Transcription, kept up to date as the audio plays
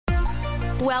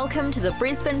Welcome to the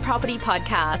Brisbane Property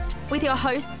Podcast with your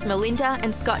hosts Melinda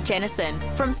and Scott Jennison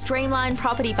from Streamline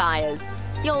Property Buyers,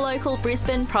 your local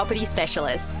Brisbane property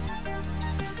specialists.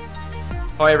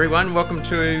 Hi everyone, welcome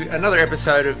to another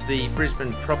episode of the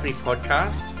Brisbane Property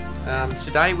Podcast.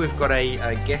 Today we've got a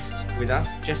guest with us,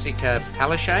 Jessica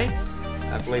Palaszczuk.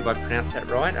 I believe I pronounced that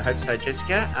right. I hope so,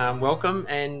 Jessica. Welcome,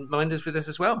 and Melinda's with us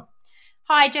as well.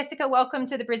 Hi, Jessica. Welcome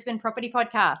to the Brisbane Property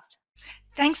Podcast.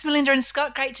 Thanks, Melinda and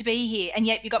Scott. Great to be here. And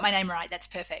yep, you got my name right. That's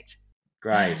perfect.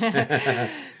 Great.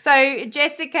 So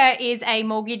Jessica is a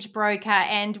mortgage broker,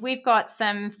 and we've got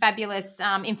some fabulous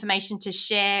information to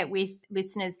share with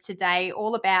listeners today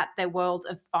all about the world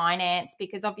of finance,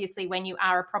 because obviously when you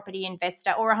are a property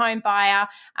investor or a home buyer,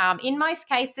 in most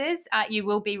cases, you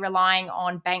will be relying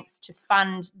on banks to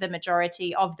fund the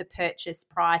majority of the purchase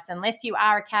price. Unless you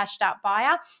are a cashed up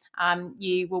buyer,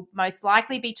 you will most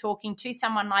likely be talking to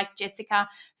someone like Jessica.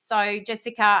 So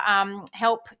Jessica,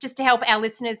 help our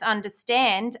listeners understand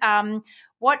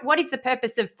what is the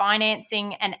purpose of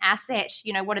financing an asset?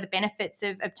 You know, what are the benefits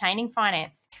of obtaining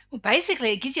finance? Well,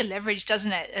 basically, it gives you leverage,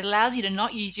 doesn't it? It allows you to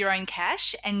not use your own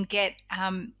cash and get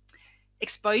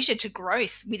exposure to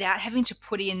growth without having to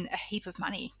put in a heap of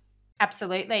money.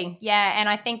 Absolutely. Yeah. And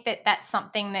I think that that's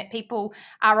something that people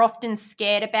are often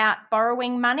scared about,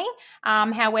 borrowing money.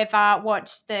 However,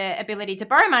 what the ability to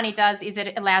borrow money does is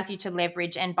it allows you to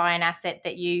leverage and buy an asset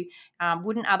that you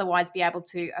wouldn't otherwise be able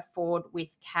to afford with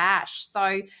cash.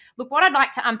 So look, what I'd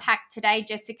like to unpack today,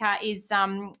 Jessica, is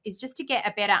just to get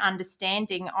a better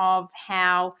understanding of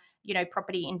how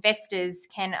property investors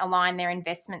can align their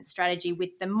investment strategy with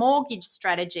the mortgage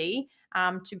strategy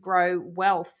to grow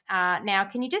wealth. Now,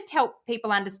 can you just help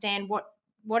people understand what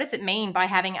does it mean by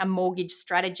having a mortgage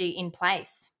strategy in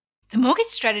place? The mortgage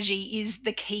strategy is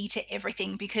the key to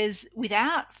everything, because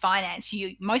without finance,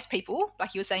 most people,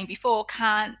 like you were saying before,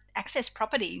 can't access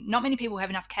property. Not many people have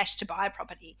enough cash to buy a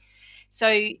property. So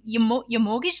your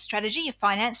mortgage strategy, your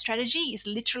finance strategy is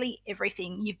literally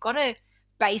everything. You've got to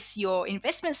base your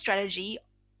investment strategy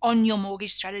on your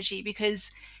mortgage strategy,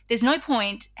 because there's no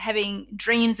point having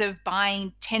dreams of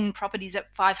buying 10 properties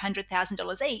at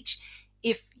 $500,000 each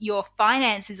if your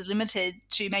finance is limited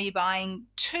to maybe buying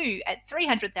 2 at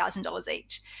 $300,000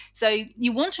 each. So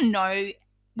you want to know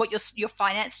what your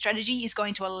finance strategy is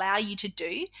going to allow you to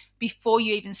do before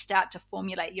you even start to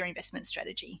formulate your investment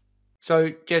strategy.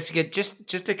 So, Jessica, just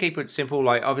to keep it simple,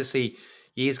 like obviously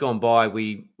years gone by,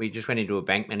 we just went into a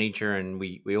bank manager and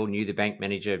we all knew the bank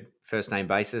manager first name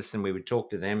basis, and we would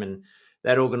talk to them and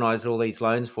that organised all these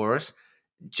loans for us.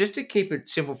 Just to keep it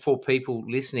simple for people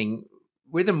listening,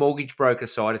 with the mortgage broker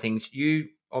side of things, you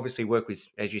obviously work with,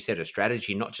 as you said, a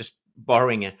strategy, not just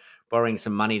borrowing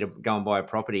some money to go and buy a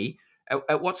property.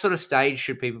 At what sort of stage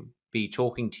should people be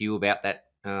talking to you about that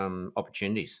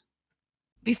opportunities?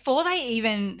 Before they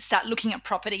even start looking at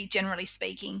property, generally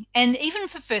speaking, and even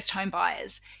for first home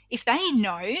buyers, if they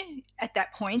know at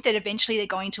that point that eventually they're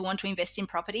going to want to invest in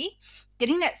property,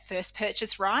 getting that first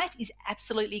purchase right is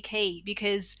absolutely key,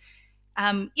 because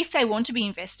if they want to be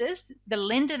investors, the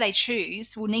lender they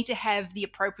choose will need to have the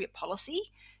appropriate policy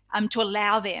to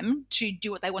allow them to do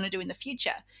what they want to do in the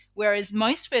future. Whereas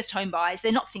most first home buyers,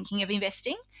 they're not thinking of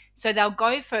investing. So they'll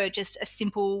go for just a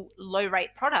simple low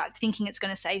rate product thinking it's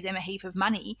going to save them a heap of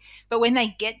money. But when they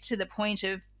get to the point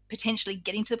of potentially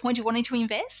getting to the point of wanting to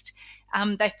invest,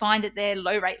 they find that their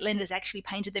low rate lenders actually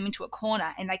painted them into a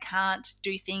corner and they can't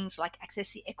do things like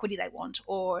access the equity they want,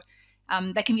 or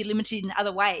they can be limited in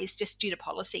other ways just due to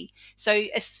policy. So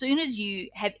as soon as you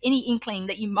have any inkling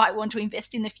that you might want to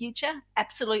invest in the future,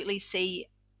 absolutely see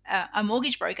a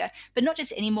mortgage broker, but not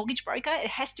just any mortgage broker.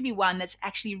 It has to be one that's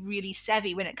actually really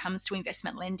savvy when it comes to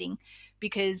investment lending,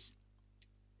 because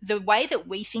the way that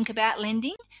we think about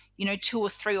lending, 2 or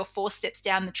 3 or 4 steps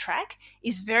down the track,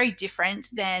 is very different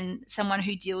than someone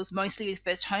who deals mostly with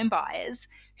first home buyers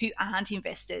who aren't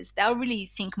investors. They'll really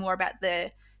think more about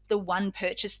the one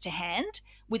purchase to hand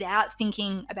without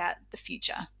thinking about the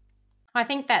future. I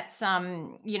think that's,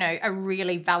 a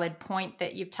really valid point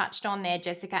that you've touched on there,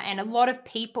 Jessica. And a lot of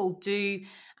people do,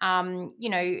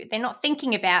 they're not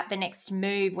thinking about the next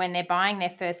move when they're buying their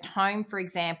first home, for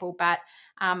example. But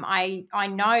I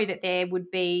know that there would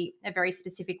be a very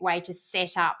specific way to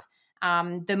set up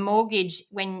the mortgage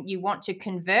when you want to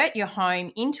convert your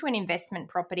home into an investment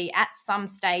property at some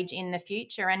stage in the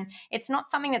future. And it's not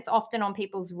something that's often on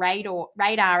people's radar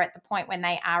at the point when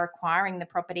they are acquiring the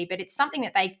property, but it's something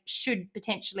that they should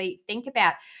potentially think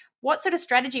about. What sort of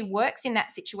strategy works in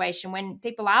that situation when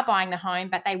people are buying the home,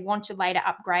 but they want to later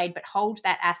upgrade, but hold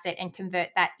that asset and convert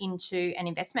that into an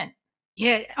investment?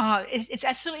 Yeah, it's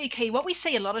absolutely key. What we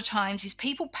see a lot of times is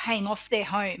people paying off their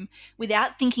home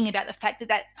without thinking about the fact that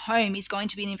that home is going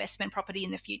to be an investment property in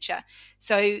the future.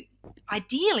 So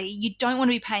ideally, you don't want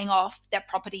to be paying off that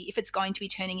property if it's going to be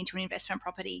turning into an investment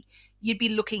property. You'd be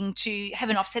looking to have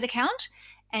an offset account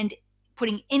and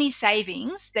putting any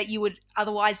savings that you would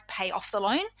otherwise pay off the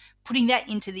loan, putting that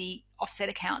into the offset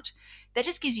account. That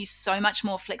just gives you so much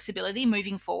more flexibility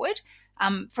moving forward.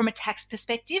 From a tax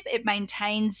perspective, it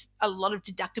maintains a lot of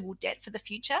deductible debt for the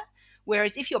future.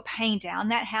 Whereas if you're paying down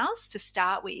that house to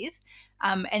start with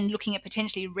and looking at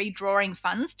potentially redrawing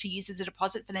funds to use as a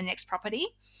deposit for the next property,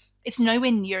 it's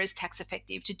nowhere near as tax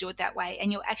effective to do it that way.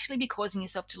 And you'll actually be causing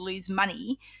yourself to lose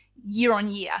money year on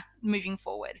year moving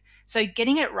forward. So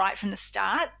getting it right from the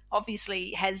start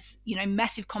obviously has,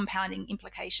 massive compounding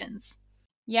implications.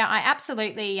 Yeah, I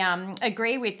absolutely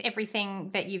agree with everything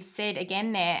that you've said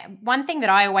again there. One thing that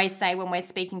I always say when we're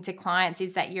speaking to clients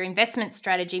is that your investment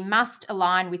strategy must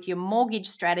align with your mortgage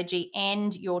strategy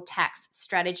and your tax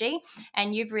strategy.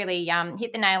 And you've really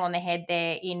hit the nail on the head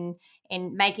there in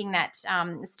making that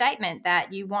statement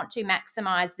that you want to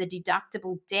maximize the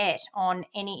deductible debt on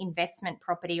any investment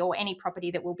property or any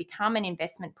property that will become an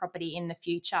investment property in the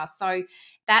future. So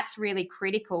that's really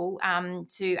critical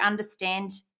to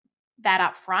understand that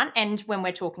up front. And when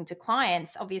we're talking to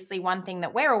clients, obviously one thing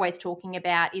that we're always talking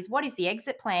about is what is the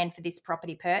exit plan for this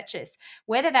property purchase?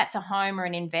 Whether that's a home or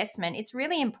an investment, it's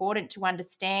really important to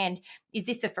understand, is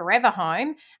this a forever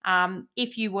home?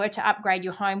 If you were to upgrade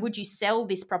your home, would you sell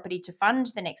this property to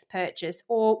fund the next purchase,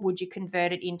 or would you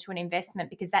convert it into an investment?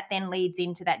 Because that then leads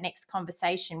into that next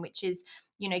conversation, which is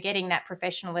getting that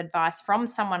professional advice from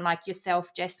someone like yourself,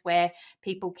 Jess, where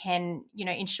people can,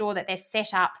 ensure that they're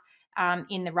set up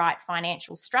in the right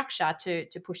financial structure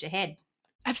to push ahead.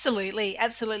 Absolutely.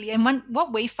 And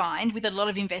what we find with a lot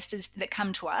of investors that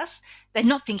come to us, they're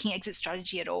not thinking exit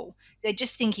strategy at all. They're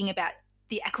just thinking about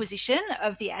the acquisition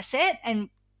of the asset. And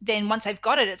then once they've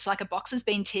got it, it's like a box has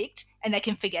been ticked and they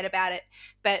can forget about it.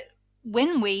 But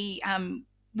when we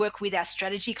work with our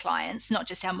strategy clients, not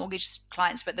just our mortgage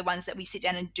clients, but the ones that we sit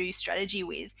down and do strategy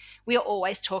with, we are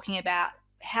always talking about,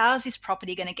 how's this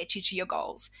property going to get you to your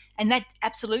goals? And that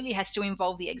absolutely has to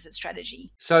involve the exit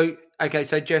strategy. So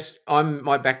Jess,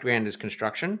 my background is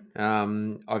construction.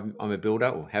 I'm a builder,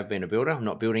 or have been a builder. I'm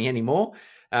not building anymore.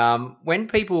 When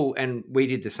people, and we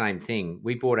did the same thing,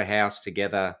 we bought a house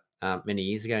together many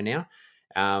years ago now.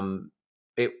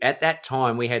 At that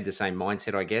time, we had the same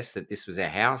mindset, I guess, that this was our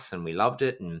house and we loved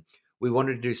it and we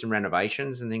wanted to do some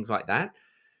renovations and things like that.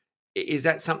 Is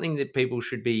that something that people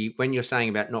should be, when you're saying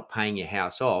about not paying your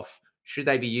house off, should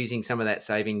they be using some of that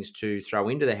savings to throw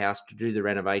into the house to do the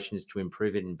renovations to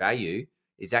improve it in value?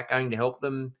 Is that going to help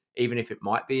them, even if it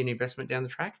might be an investment down the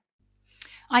track?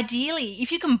 Ideally,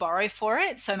 if you can borrow for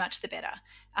it, so much the better.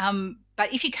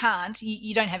 But if you can't,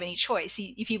 you don't have any choice.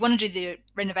 If you want to do the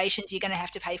renovations, you're going to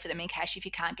have to pay for them in cash if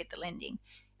you can't get the lending.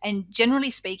 And generally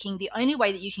speaking, the only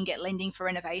way that you can get lending for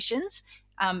renovations,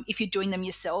 if you're doing them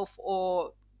yourself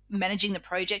or managing the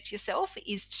project yourself,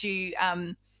 is to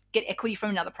get equity from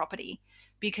another property,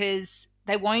 because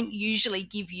they won't usually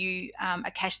give you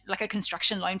a cash, like a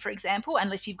construction loan, for example,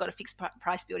 unless you've got a fixed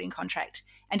price building contract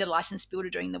and a licensed builder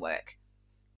doing the work.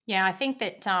 Yeah, I think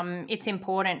that it's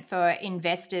important for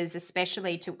investors,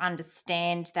 especially, to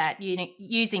understand that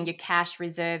using your cash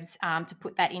reserves to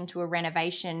put that into a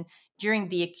renovation during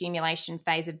the accumulation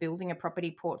phase of building a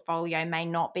property portfolio may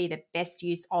not be the best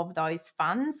use of those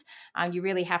funds. You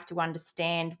really have to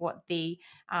understand what the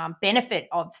benefit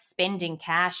of spending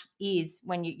cash is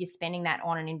when you're spending that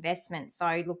on an investment.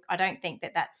 So, look, I don't think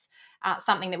that that's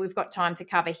something that we've got time to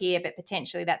cover here, but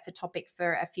potentially that's a topic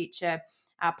for a future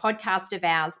podcast of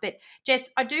ours. But Jess,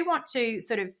 I do want to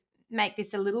sort of make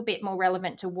this a little bit more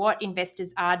relevant to what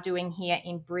investors are doing here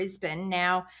in Brisbane.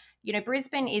 Now,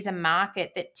 Brisbane is a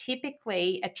market that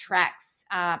typically attracts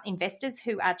investors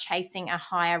who are chasing a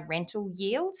higher rental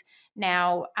yield.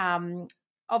 Now,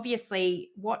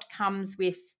 obviously, what comes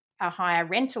with a higher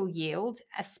rental yield,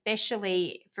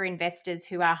 especially for investors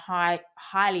who are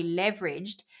highly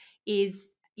leveraged, is,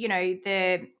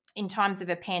 in times of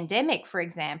a pandemic, for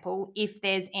example, if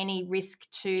there's any risk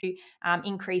to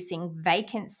increasing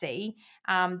vacancy,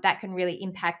 that can really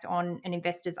impact on an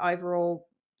investor's overall,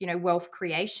 wealth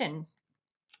creation.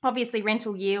 Obviously,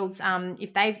 rental yields,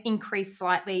 if they've increased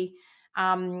slightly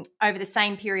over the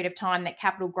same period of time that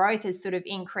capital growth has sort of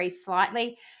increased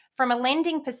slightly, from a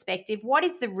lending perspective, what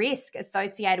is the risk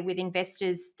associated with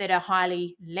investors that are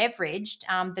highly leveraged,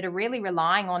 that are really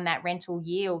relying on that rental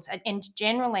yield? And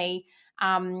generally,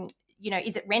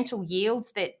 is it rental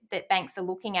yields that banks are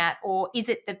looking at, or is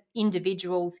it the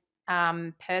individuals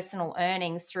personal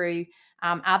earnings through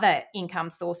other income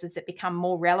sources that become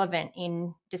more relevant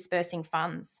in dispersing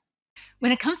funds?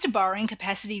 When it comes to borrowing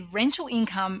capacity, rental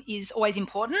income is always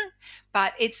important,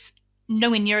 but it's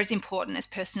nowhere near as important as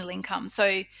personal income.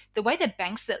 So the way that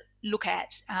banks that look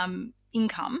at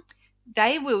income,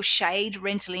 they will shade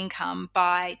rental income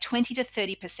by 20 to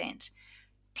 30%,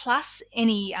 plus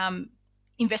any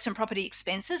investment property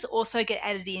expenses also get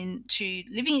added into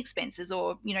living expenses,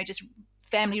 or just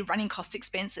family running cost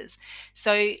expenses.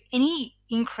 So any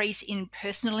increase in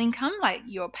personal income, like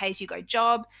your pay-as-you-go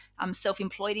job,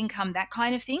 self-employed income, that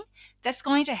kind of thing, that's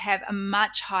going to have a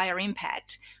much higher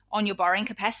impact on your borrowing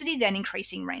capacity than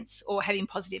increasing rents or having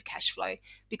positive cash flow,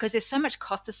 because there's so much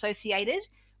cost associated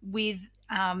with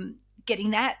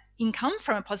getting that income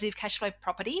from a positive cash flow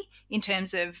property in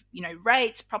terms of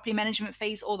rates, property management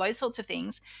fees, all those sorts of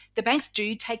things. The banks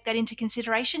do take that into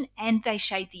consideration and they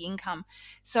shade the income.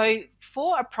 So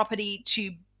for a property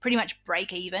to pretty much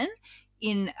break even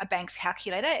in a bank's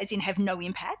calculator, as in have no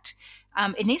impact,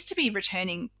 it needs to be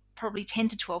returning probably 10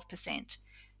 to 12%,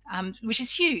 which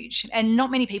is huge, and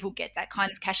not many people get that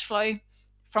kind of cash flow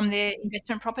from their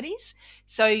investment properties.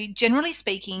 So generally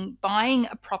speaking, buying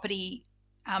a property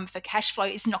for cash flow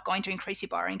is not going to increase your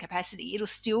borrowing capacity. It'll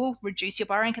still reduce your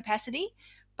borrowing capacity,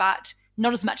 but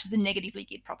not as much as the negatively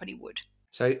geared property would.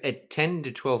 So at 10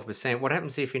 to 12%, what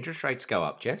happens if interest rates go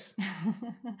up, Jess?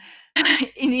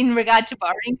 in regard to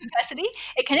borrowing capacity,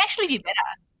 it can actually be better.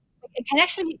 It can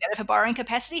actually be better for borrowing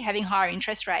capacity having higher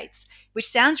interest rates, which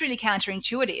sounds really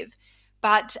counterintuitive,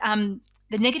 but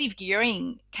the negative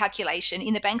gearing calculation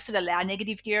in the banks that allow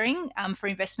negative gearing for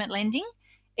investment lending,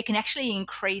 it can actually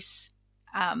increase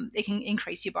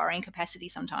your borrowing capacity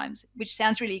sometimes, which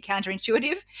sounds really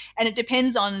counterintuitive, and it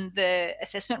depends on the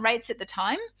assessment rates at the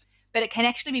time, but it can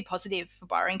actually be positive for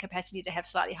borrowing capacity to have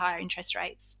slightly higher interest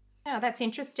rates. Yeah, that's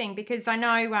interesting, because I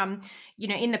know,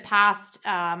 in the past,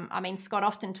 Scott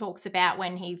often talks about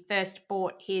when he first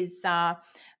bought his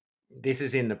this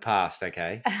is in the past,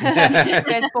 okay.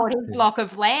 First bought his block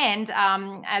of land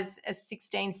as a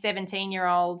 16,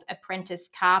 17-year-old apprentice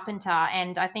carpenter.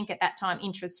 And I think at that time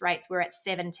interest rates were at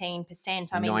 17%.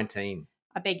 19.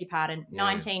 I beg your pardon, yeah.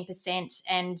 19%.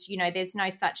 And, there's no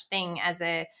such thing as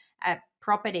a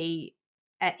property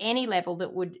at any level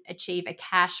that would achieve a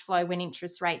cash flow when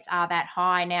interest rates are that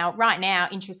high. Now, right now,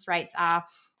 interest rates are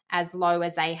as low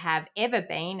as they have ever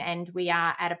been. And we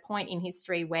are at a point in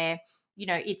history where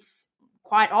it's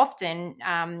quite often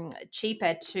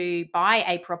cheaper to buy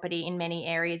a property in many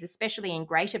areas, especially in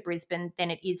Greater Brisbane,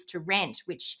 than it is to rent,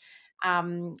 which,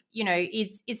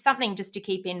 is something just to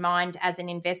keep in mind as an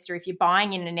investor. If you're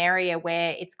buying in an area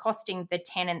where it's costing the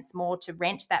tenants more to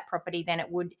rent that property than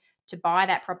it would to buy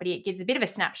that property, it gives a bit of a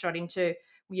snapshot into,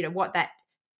 what that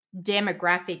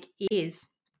demographic is.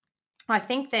 I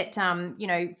think that,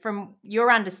 from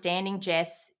your understanding,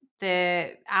 Jess,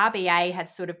 the RBA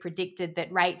has sort of predicted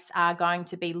that rates are going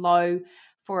to be low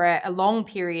for a long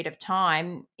period of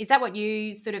time. Is that what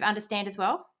you sort of understand as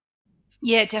well?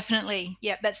 Yeah, definitely.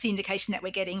 Yeah, that's the indication that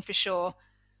we're getting for sure.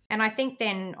 And I think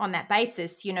then on that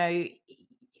basis,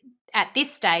 at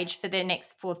this stage for the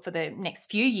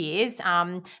next few years,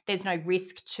 there's no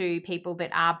risk to people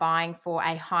that are buying for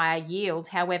a higher yield.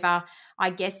 However, I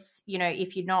guess,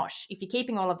 if you're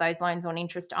keeping all of those loans on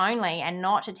interest only and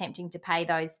not attempting to pay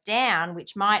those down,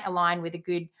 which might align with a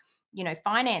good,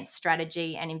 finance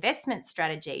strategy and investment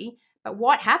strategy. But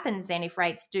what happens then if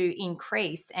rates do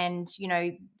increase and,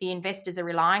 the investors are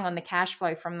relying on the cash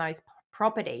flow from those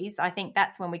properties? I think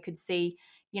that's when we could see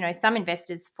some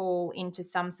investors fall into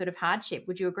some sort of hardship.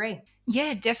 Would you agree?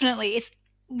 Yeah, definitely.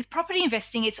 With property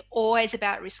investing, it's always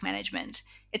about risk management.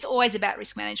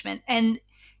 And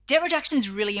debt reduction is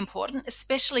really important,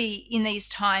 especially in these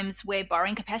times where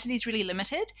borrowing capacity is really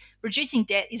limited. Reducing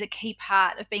debt is a key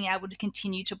part of being able to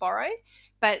continue to borrow,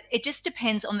 but it just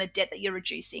depends on the debt that you're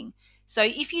reducing. So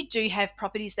if you do have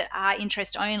properties that are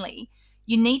interest only,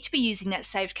 you need to be using that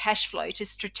saved cash flow to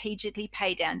strategically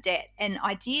pay down debt. And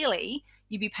ideally,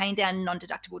 you'd be paying down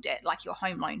non-deductible debt, like your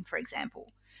home loan, for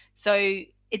example. So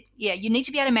you need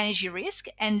to be able to manage your risk,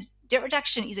 and debt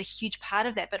reduction is a huge part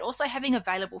of that, but also having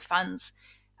available funds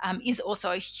is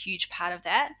also a huge part of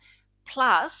that.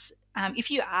 Plus,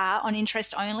 if you are on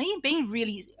interest only, being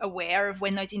really aware of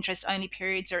when those interest only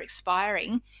periods are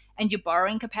expiring and your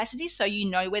borrowing capacity, so you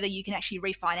know whether you can actually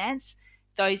refinance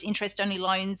those interest only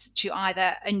loans to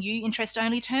either a new interest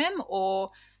only term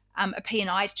or a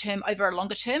P&I term over a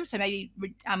longer term, so maybe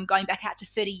going back out to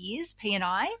 30 years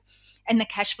P&I, and the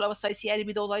cash flow associated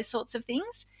with all those sorts of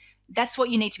things. That's what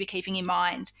you need to be keeping in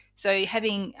mind. So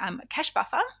having a cash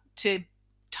buffer to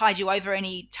tide you over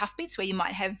any tough bits where you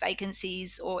might have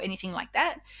vacancies or anything like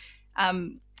that.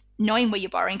 Knowing where your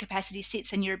borrowing capacity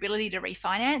sits and your ability to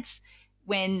refinance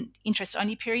when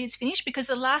interest-only periods finish, because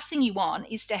the last thing you want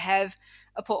is to have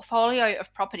a portfolio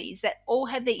of properties that all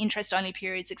have their interest-only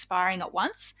periods expiring at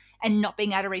once and not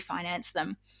being able to refinance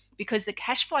them, because the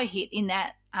cash flow hit in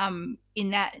that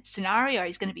scenario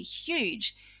is going to be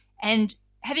huge. And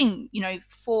having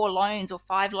 4 loans or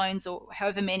 5 loans or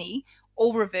however many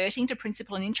all reverting to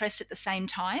principal and interest at the same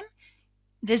time,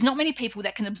 there's not many people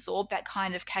that can absorb that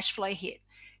kind of cash flow hit.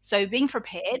 So being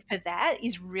prepared for that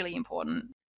is really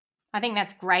important. I think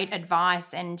that's great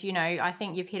advice. And, I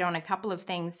think you've hit on a couple of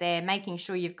things there, making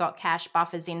sure you've got cash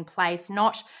buffers in place,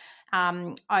 not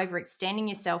overextending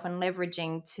yourself and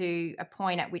leveraging to a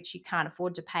point at which you can't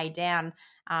afford to pay down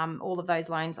all of those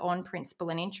loans on principal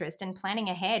and interest, and planning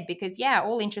ahead, because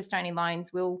all interest-only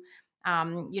loans will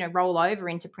roll over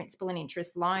into principal and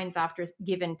interest loans after a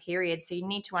given period. So you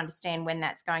need to understand when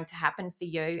that's going to happen for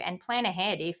you and plan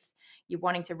ahead. If you're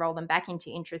wanting to roll them back into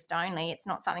interest only, it's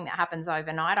not something that happens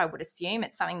overnight, I would assume.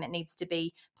 It's something that needs to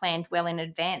be planned well in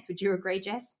advance. Would you agree,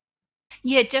 Jess?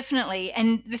 Yeah, definitely.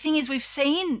 And the thing is, we've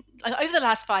seen over the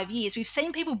last 5 years, we've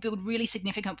seen people build really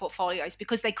significant portfolios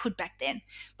because they could back then.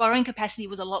 Borrowing capacity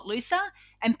was a lot looser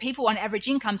and people on average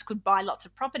incomes could buy lots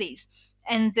of properties.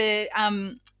 And the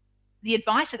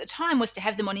advice at the time was to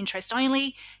have them on interest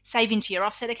only, save into your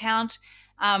offset account.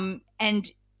 And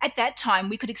at that time,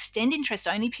 we could extend interest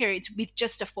only periods with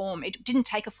just a form. It didn't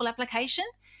take a full application.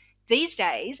 These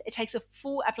days, it takes a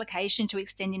full application to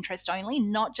extend interest only,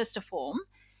 not just a form.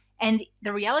 And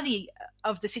the reality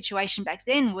of the situation back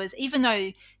then was, even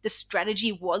though the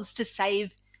strategy was to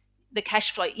save the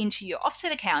cash flow into your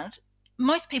offset account,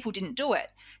 most people didn't do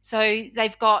it. So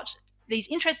they've got these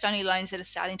interest-only loans that are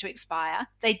starting to expire.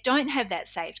 They don't have that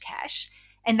saved cash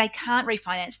and they can't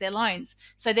refinance their loans.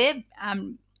 So they're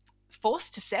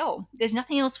forced to sell. There's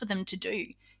nothing else for them to do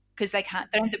because they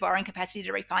don't have the borrowing capacity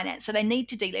to refinance. So they need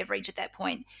to deleverage at that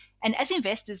point. And as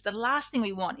investors, the last thing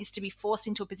we want is to be forced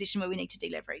into a position where we need to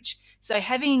deleverage. So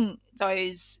having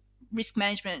those risk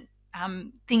management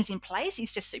things in place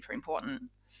is just super important.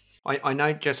 I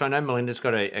know, Jess, Melinda's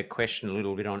got a question a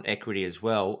little bit on equity as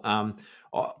well.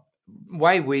 The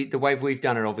way we've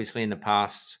done it, obviously, in the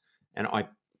past, and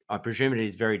I presume it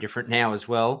is very different now as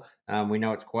well. We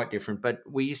know it's quite different, but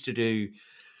we used to do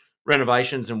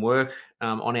renovations and work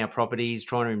on our properties,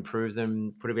 trying to improve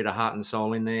them, put a bit of heart and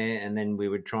soul in there, and then we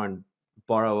would try and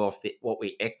borrow off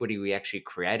equity we actually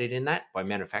created in that by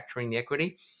manufacturing the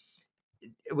equity.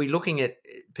 Are we looking at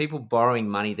people borrowing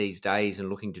money these days and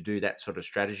looking to do that sort of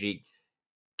strategy?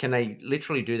 Can they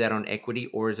literally do that on equity,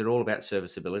 or is it all about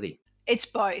serviceability? It's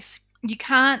both. You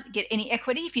can't get any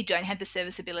equity if you don't have the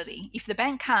serviceability. If the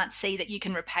bank can't see that you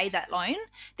can repay that loan,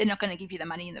 they're not going to give you the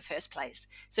money in the first place.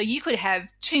 So you could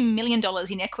have $2 million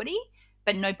in equity,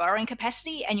 but no borrowing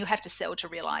capacity, and you'll have to sell to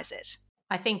realize it.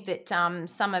 I think that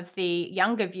some of the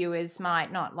younger viewers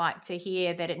might not like to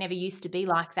hear that it never used to be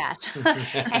like that.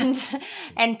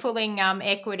 and pulling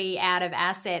equity out of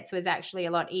assets was actually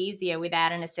a lot easier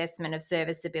without an assessment of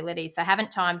serviceability. So haven't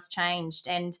times changed?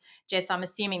 And Jess, I'm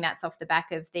assuming that's off the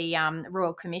back of the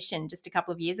Royal Commission just a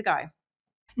couple of years ago.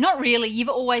 Not really. You've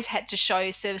always had to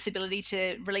show serviceability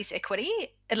to release equity,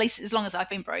 at least as long as I've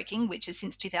been broking, which is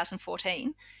since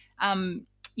 2014.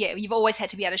 You've always had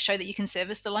to be able to show that you can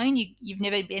service the loan. You've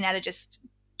never been able to just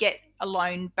get a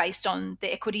loan based on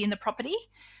the equity in the property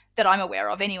that I'm aware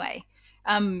of anyway.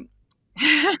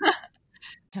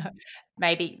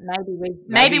 Maybe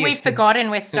we've forgotten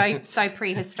we're so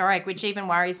prehistoric, which even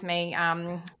worries me,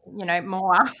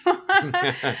 more.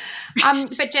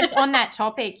 But just on that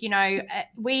topic,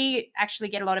 we actually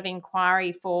get a lot of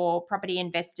inquiry for property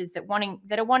investors that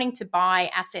are wanting to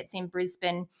buy assets in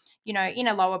Brisbane, in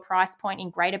a lower price point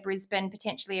in Greater Brisbane,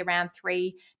 potentially around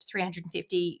 $300,000 to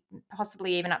 $350,000,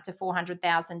 possibly even up to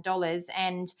 $400,000,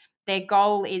 and their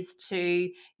goal is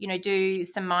to, do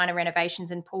some minor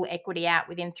renovations and pull equity out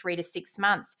within 3 to 6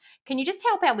 months. Can you just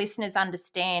help our listeners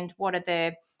understand what are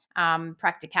the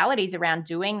practicalities around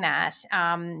doing that?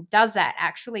 Does that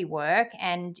actually work?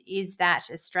 And is that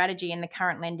a strategy in the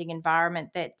current lending environment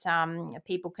that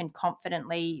people can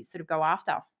confidently sort of go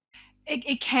after?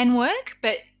 It can work,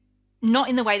 but not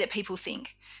in the way that people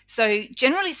think. So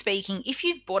generally speaking, if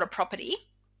you've bought a property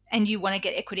and you want to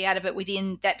get equity out of it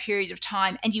within that period of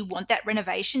time and you want that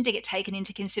renovation to get taken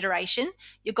into consideration,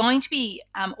 you're going to be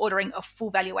ordering a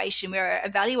full valuation where a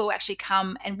valuer will actually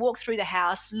come and walk through the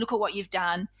house, look at what you've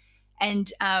done,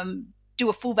 and do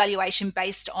a full valuation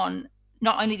based on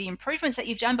not only the improvements that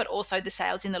you've done, but also the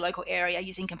sales in the local area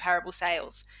using comparable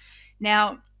sales.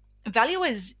 Now,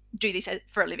 valuers do this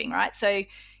for a living, right? So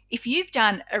if you've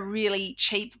done a really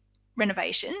cheap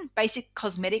renovation, basic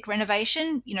cosmetic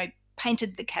renovation,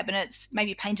 painted the cabinets,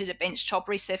 maybe painted a bench top,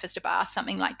 resurfaced a bath,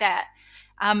 something like that,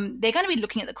 they're going to be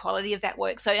looking at the quality of that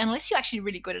work. So unless you're actually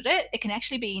really good at it, it can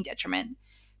actually be in detriment.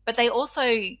 But they also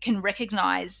can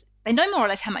recognize, they know more or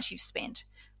less how much you've spent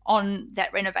on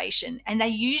that renovation. And they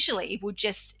usually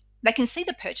they can see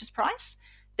the purchase price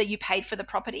that you paid for the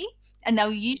property, and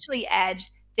they'll usually add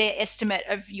their estimate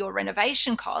of your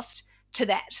renovation cost to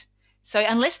that. So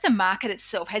unless the market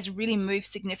itself has really moved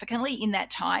significantly in that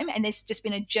time and there's just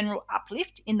been a general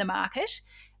uplift in the market,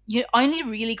 you're only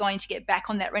really going to get back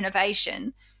on that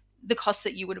renovation the cost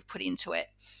that you would have put into it.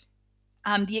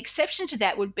 The exception to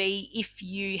that would be if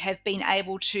you have been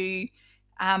able to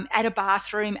add a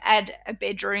bathroom, add a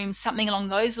bedroom, something along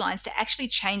those lines to actually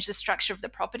change the structure of the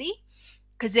property,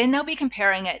 because then they'll be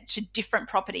comparing it to different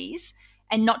properties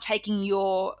and not taking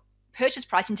your purchase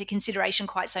price into consideration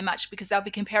quite so much, because they'll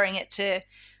be comparing it to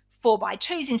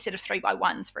 4x2s instead of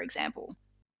 3x1s, for example.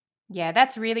 Yeah,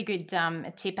 that's a really good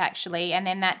tip, actually. And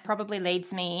then that probably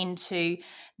leads me into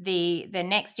the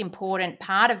next important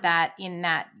part of that, in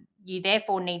that you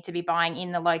therefore need to be buying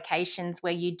in the locations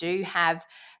where you do have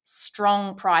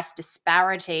strong price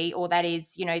disparity, or that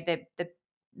is, the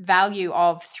value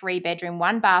of 3-bedroom,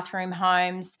 1-bathroom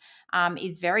homes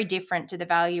is very different to the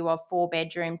value of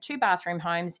 4-bedroom, 2-bathroom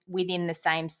homes within the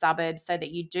same suburbs, so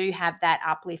that you do have that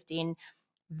uplift in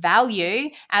value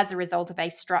as a result of a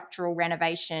structural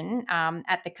renovation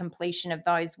at the completion of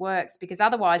those works. Because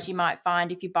otherwise you might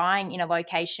find, if you're buying in a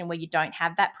location where you don't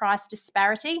have that price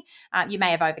disparity, you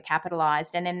may have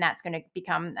overcapitalized, and then that's going to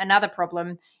become another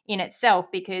problem in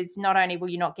itself, because not only will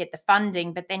you not get the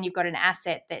funding, but then you've got an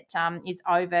asset that is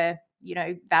over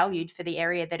valued for the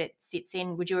area that it sits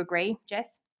in. Would you agree,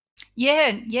 Jess?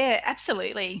 Yeah,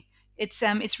 absolutely.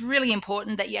 It's really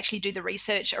important that you actually do the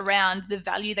research around the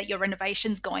value that your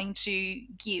renovation's going to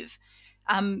give.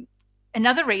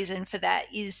 Another reason for that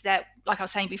is that, like I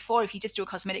was saying before, if you just do a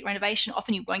cosmetic renovation,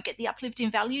 often you won't get the uplift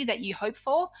in value that you hope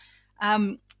for.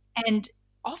 And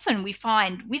often we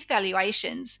find with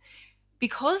valuations,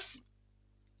 because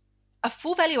a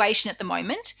full valuation at the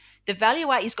moment, the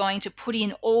valuer is going to put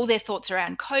in all their thoughts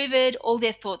around COVID, all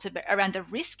their thoughts around the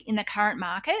risk in the current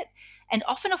market. And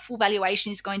often a full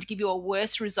valuation is going to give you a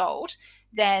worse result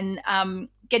than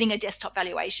getting a desktop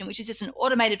valuation, which is just an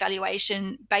automated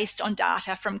valuation based on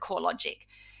data from CoreLogic.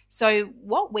 So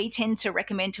what we tend to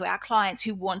recommend to our clients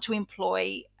who want to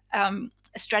employ a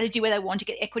strategy where they want to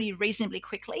get equity reasonably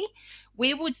quickly,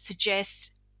 we would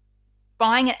suggest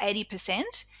buying at 80%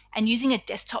 and using a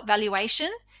desktop valuation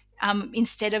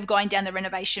instead of going down the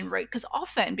renovation route. Because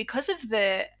often, because of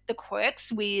the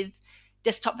quirks with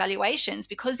desktop valuations,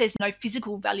 because there's no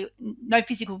physical valuer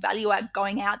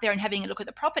going out there and having a look at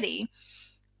the property,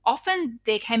 often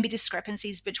there can be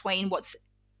discrepancies between what's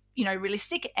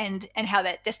realistic and how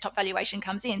that desktop valuation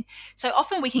comes in. So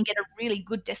often we can get a really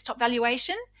good desktop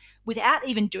valuation without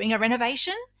even doing a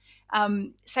renovation,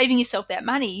 saving yourself that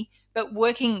money, but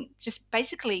working, just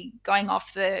basically going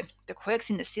off the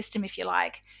quirks in the system, if you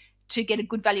like, to get a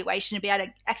good valuation and be able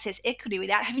to access equity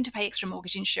without having to pay extra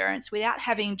mortgage insurance, without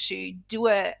having to do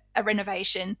a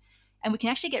renovation. And we can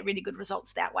actually get really good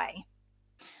results that way.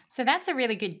 So that's a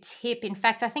really good tip. In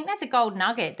fact, I think that's a gold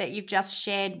nugget that you've just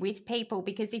shared with people,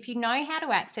 because if you know how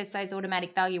to access those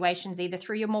automatic valuations, either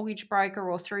through your mortgage broker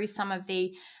or through some of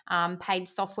the paid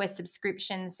software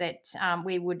subscriptions that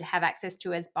we would have access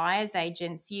to as buyer's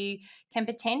agents, you can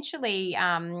potentially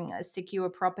secure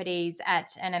properties at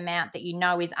an amount that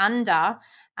is under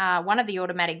one of the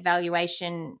automatic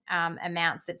valuation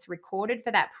amounts that's recorded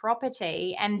for that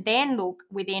property, and then look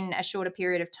within a shorter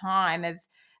period of time of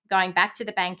going back to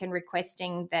the bank and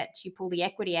requesting that you pull the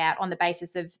equity out on the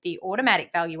basis of the automatic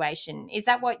valuation. Is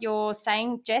that what you're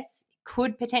saying, Jess,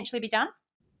 could potentially be done?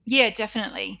 Yeah,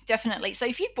 definitely. So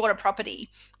if you bought a property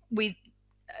with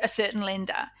a certain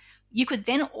lender, you could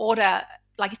then order,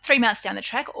 like 3 months down the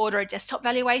track, order a desktop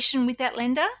valuation with that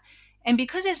lender. And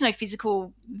because there's no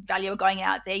physical valuer going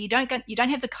out there, you don't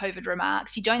have the COVID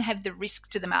remarks, you don't have the risk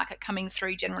to the market coming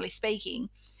through, generally speaking.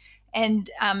 And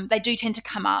they do tend to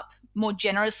come up more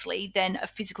generously than a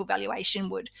physical valuation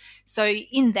would. So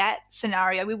in that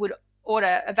scenario, we would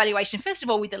order a valuation, first of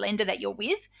all, with the lender that you're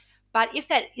with. But if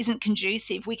that isn't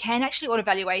conducive, we can actually order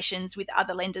valuations with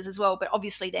other lenders as well. But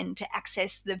obviously then to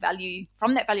access the value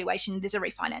from that valuation, there's a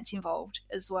refinance involved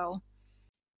as well.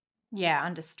 Yeah,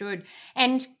 understood.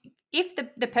 And if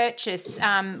the purchase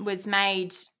was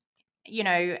made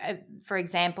for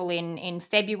example, in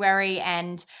February,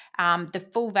 and the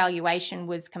full valuation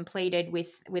was completed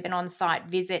with an on-site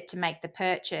visit to make the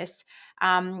purchase,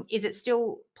 is it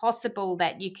still possible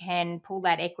that you can pull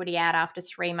that equity out after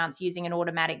 3 months using an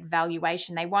automatic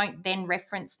valuation? They won't then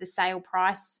reference the sale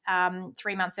price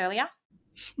 3 months earlier?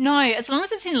 No, as long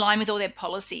as it's in line with all their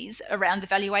policies around the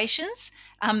valuations,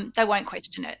 they won't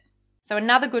question it. So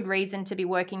another good reason to be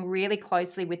working really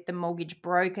closely with the mortgage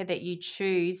broker that you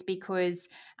choose, because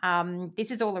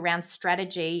this is all around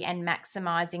strategy and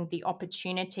maximizing the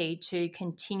opportunity to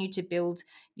continue to build,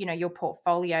 your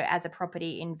portfolio as a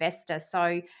property investor.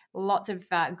 So lots of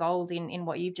gold in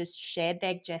what you've just shared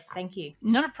there, Jess. Thank you.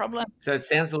 Not a problem. So it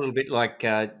sounds a little bit like,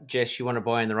 Jess, you want to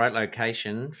buy in the right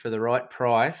location for the right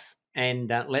price and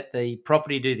let the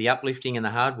property do the uplifting and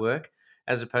the hard work,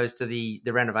 as opposed to the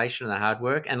renovation and the hard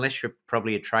work, unless you're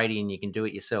probably a tradie and you can do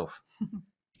it yourself.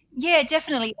 Yeah,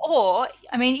 definitely. Or,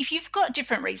 if you've got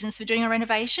different reasons for doing a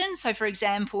renovation, so for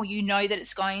example, you know that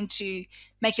it's going to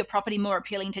make your property more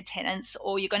appealing to tenants,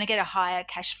 or you're going to get a higher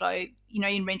cash flow,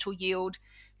 in rental yield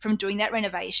from doing that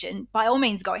renovation, by all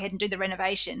means, go ahead and do the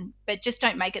renovation, but just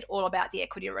don't make it all about the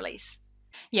equity release.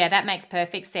 Yeah, that makes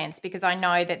perfect sense, because I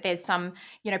know that there's some,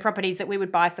 properties that we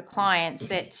would buy for clients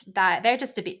that they're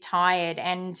just a bit tired,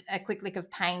 and a quick lick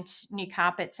of paint, new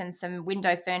carpets and some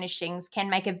window furnishings can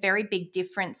make a very big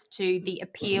difference to the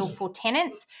appeal for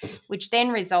tenants, which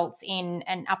then results in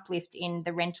an uplift in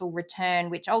the rental return,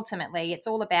 which ultimately it's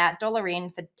all about dollar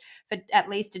in for at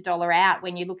least $1 out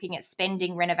when you're looking at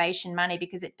spending renovation money,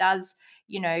 because it does,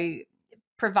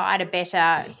 provide a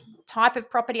better type of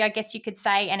property, I guess you could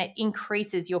say, and it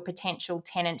increases your potential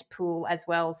tenant pool as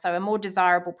well. So a more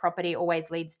desirable property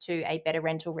always leads to a better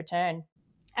rental return.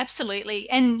 Absolutely.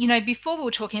 And, before we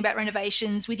were talking about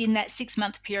renovations within that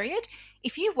 6-month period,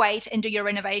 if you wait and do your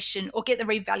renovation or get the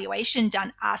revaluation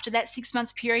done after that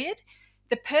 6-month period,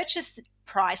 the purchase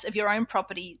price of your own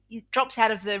property drops out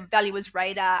of the valuer's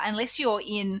radar unless you're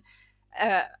in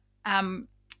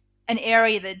an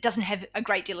area that doesn't have a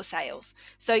great deal of sales.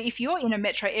 So if you're in a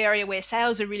metro area where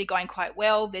sales are really going quite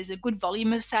well, there's a good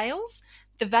volume of sales,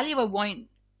 the valuer won't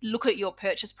look at your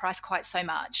purchase price quite so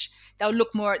much. They'll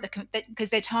look more at because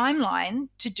their timeline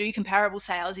to do comparable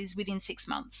sales is within 6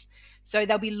 months. So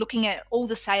they'll be looking at all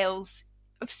the sales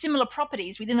of similar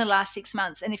properties within the last 6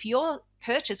 months. And if your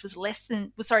purchase was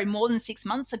more than 6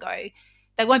 months ago,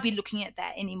 they won't be looking at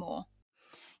that anymore.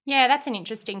 Yeah, that's an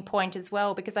interesting point as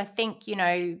well, because I think,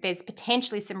 there's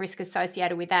potentially some risk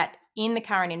associated with that in the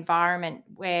current environment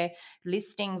where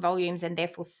listing volumes and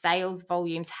therefore sales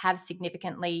volumes have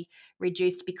significantly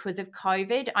reduced because of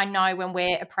COVID. I know when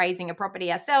we're appraising a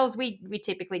property ourselves, we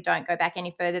typically don't go back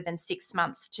any further than 6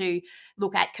 months to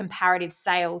look at comparative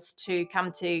sales to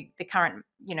come to the current,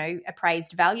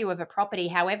 appraised value of a property.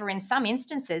 However, in some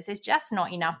instances, there's just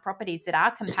not enough properties that are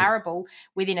comparable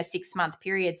within a 6-month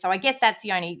period. So I guess that's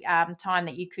the only time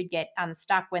that you could get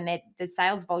unstuck, when the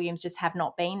sales volumes just have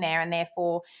not been there, and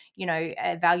therefore,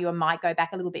 a valuer might go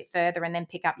back a little bit further and then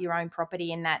pick up your own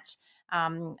property in that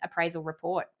appraisal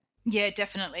report. Yeah,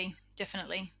 definitely.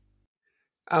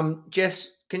 Jess,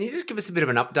 can you just give us a bit of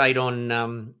an update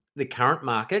on the current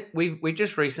market? We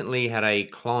just recently had a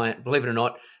client, believe it or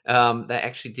not, they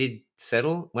actually did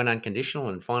settle, went unconditional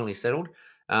and finally settled.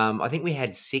 I think we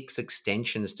had 6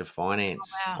 extensions to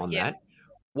finance on that.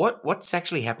 What's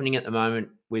actually happening at the moment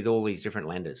with all these different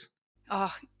lenders?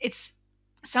 Oh, it's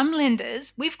some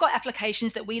lenders. We've got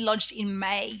applications that we lodged in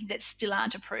May that still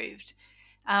aren't approved.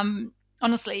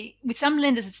 Honestly, with some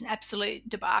lenders, it's an absolute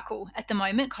debacle at the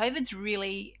moment. COVID's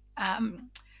really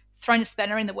thrown a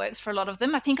spanner in the works for a lot of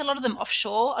them. I think a lot of them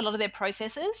offshore a lot of their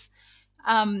processes.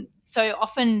 So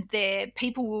often their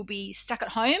people will be stuck at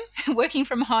home, working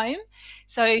from home.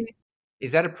 So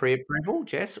is that a pre-approval,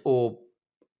 Jess, or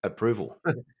approval?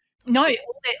 No,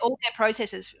 all their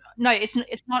processes. No, it's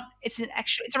not. It's a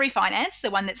refinance, the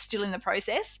one that's still in the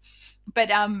process. But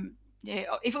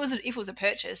if it was a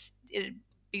purchase, it'd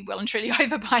be well and truly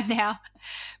over by now.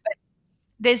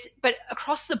 But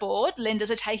across the board, lenders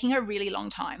are taking a really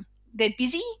long time. They're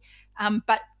busy,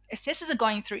 but assessors are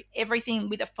going through everything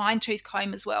with a fine-tooth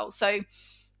comb as well. So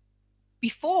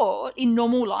before, in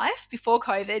normal life, before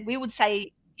COVID, we would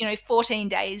say 14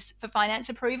 days for finance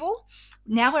approval.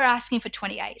 Now we're asking for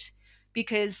 28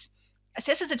 because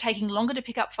assessors are taking longer to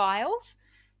pick up files.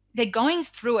 They're going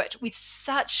through it with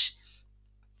such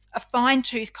a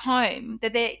fine-tooth comb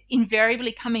that they're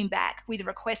invariably coming back with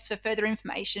requests for further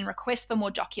information, requests for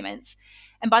more documents.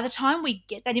 And by the time we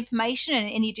get that information and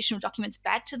any additional documents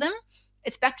back to them,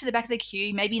 it's back to the back of the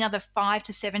queue, maybe another 5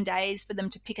 to 7 days for them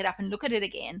to pick it up and look at it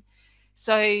again.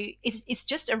 So it's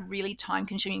just a really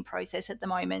time-consuming process at the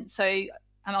moment. So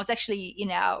I was actually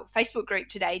in our Facebook group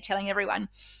today telling everyone,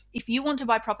 if you want to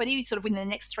buy property sort of within the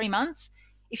next 3 months,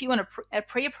 if you want a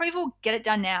pre-approval, get it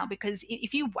done now, because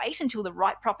if you wait until the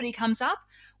right property comes up,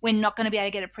 we're not going to be able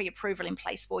to get a pre-approval in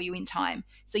place for you in time.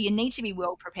 So you need to be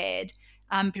well prepared.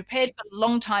 Prepared for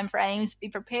long time frames, be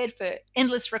prepared for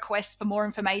endless requests for more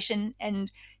information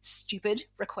and stupid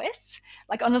requests.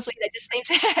 Like, honestly, they just seem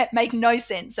to make no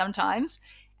sense sometimes,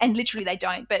 and literally they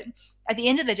don't. But at the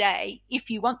end of the day, if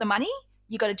you want the money,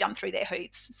 you got to jump through their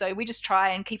hoops. So we just try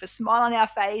and keep a smile on our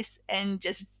face and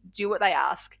just do what they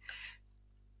ask.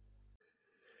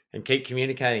 And keep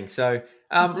communicating. So,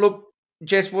 look,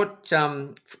 Jess, what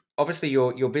obviously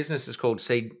your business is called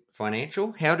Seed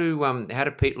Financial. How do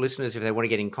listeners, if they want to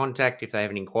get in contact, if they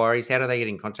have any inquiries, how do they get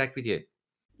in contact with you?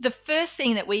 The first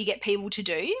thing that we get people to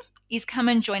do is come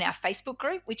and join our Facebook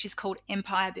group, which is called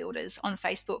Empire Builders on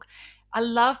Facebook. I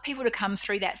love people to come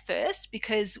through that first,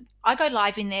 because I go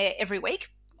live in there every week,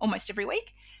 almost every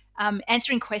week,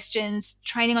 answering questions,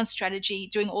 training on strategy,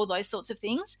 doing all those sorts of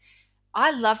things.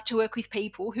 I love to work with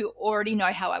people who already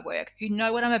know how I work, who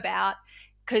know what I'm about,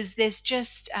 because there's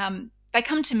just, they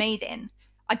come to me then.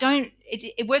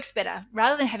 It works better.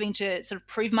 Rather than having to sort of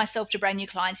prove myself to brand new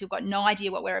clients who've got no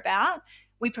idea what we're about,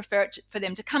 we prefer it for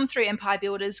them to come through Empire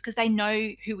Builders, because they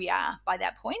know who we are by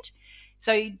that point.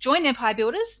 So join Empire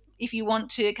Builders if you want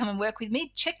to come and work with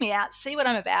me. Check me out, see what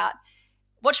I'm about,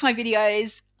 watch my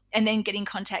videos, and then get in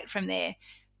contact from there.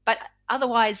 But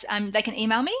otherwise, they can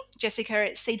email me,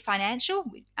 Jessica at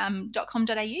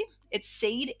seedfinancial.com.au. It's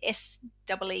seed,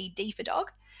 SEED for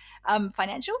dog,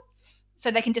 financial. So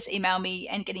they can just email me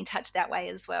and get in touch that way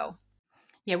as well.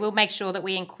 Yeah, we'll make sure that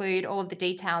we include all of the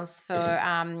details for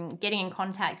getting in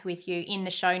contact with you in the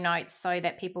show notes, so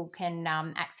that people can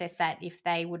access that if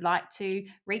they would like to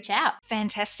reach out.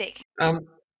 Fantastic. I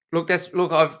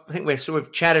think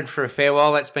we've chatted for a fair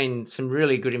while. That's been some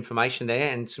really good information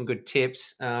there and some good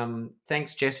tips.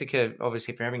 Thanks, Jessica,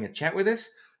 obviously, for having a chat with us.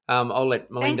 I'll let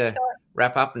Melinda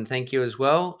wrap up, and thank you as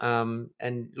well.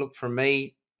 And look, from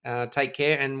me, take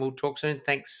care, and we'll talk soon.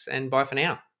 Thanks, and bye for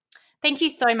now. Thank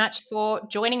you so much for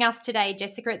joining us today,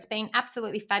 Jessica. It's been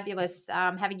absolutely fabulous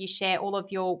having you share all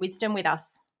of your wisdom with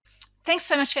us. Thanks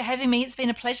so much for having me. It's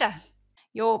been a pleasure.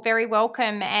 You're very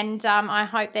welcome. And I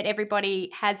hope that everybody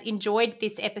has enjoyed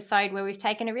this episode, where we've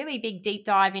taken a really big deep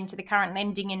dive into the current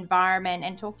lending environment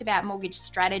and talked about mortgage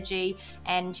strategy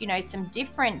and, some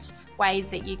different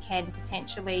ways that you can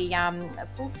potentially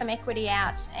pull some equity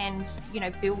out and,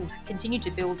 continue to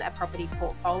build a property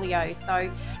portfolio. So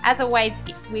as always,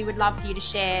 we would love for you to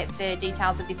share the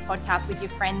details of this podcast with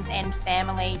your friends and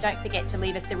family. Don't forget to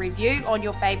leave us a review on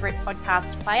your favorite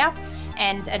podcast player.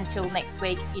 And until next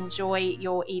week, enjoy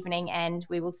your evening, and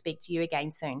we will speak to you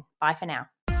again soon. Bye for now.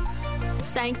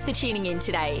 Thanks for tuning in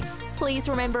today. Please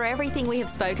remember, everything we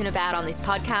have spoken about on this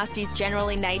podcast is general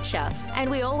in nature, and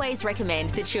we always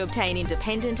recommend that you obtain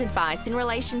independent advice in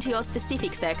relation to your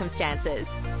specific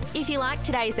circumstances. If you liked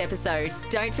today's episode,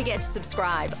 don't forget to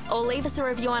subscribe or leave us a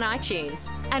review on iTunes.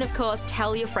 And of course,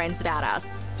 tell your friends about us.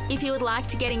 If you would like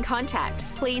to get in contact,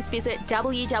 please visit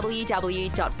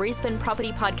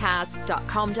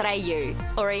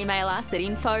www.brisbanepropertypodcast.com.au or email us at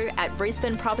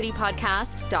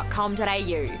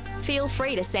info@brisbanepropertypodcast.com.au. Feel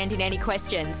free to send in any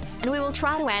questions, and we will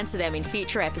try to answer them in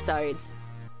future episodes.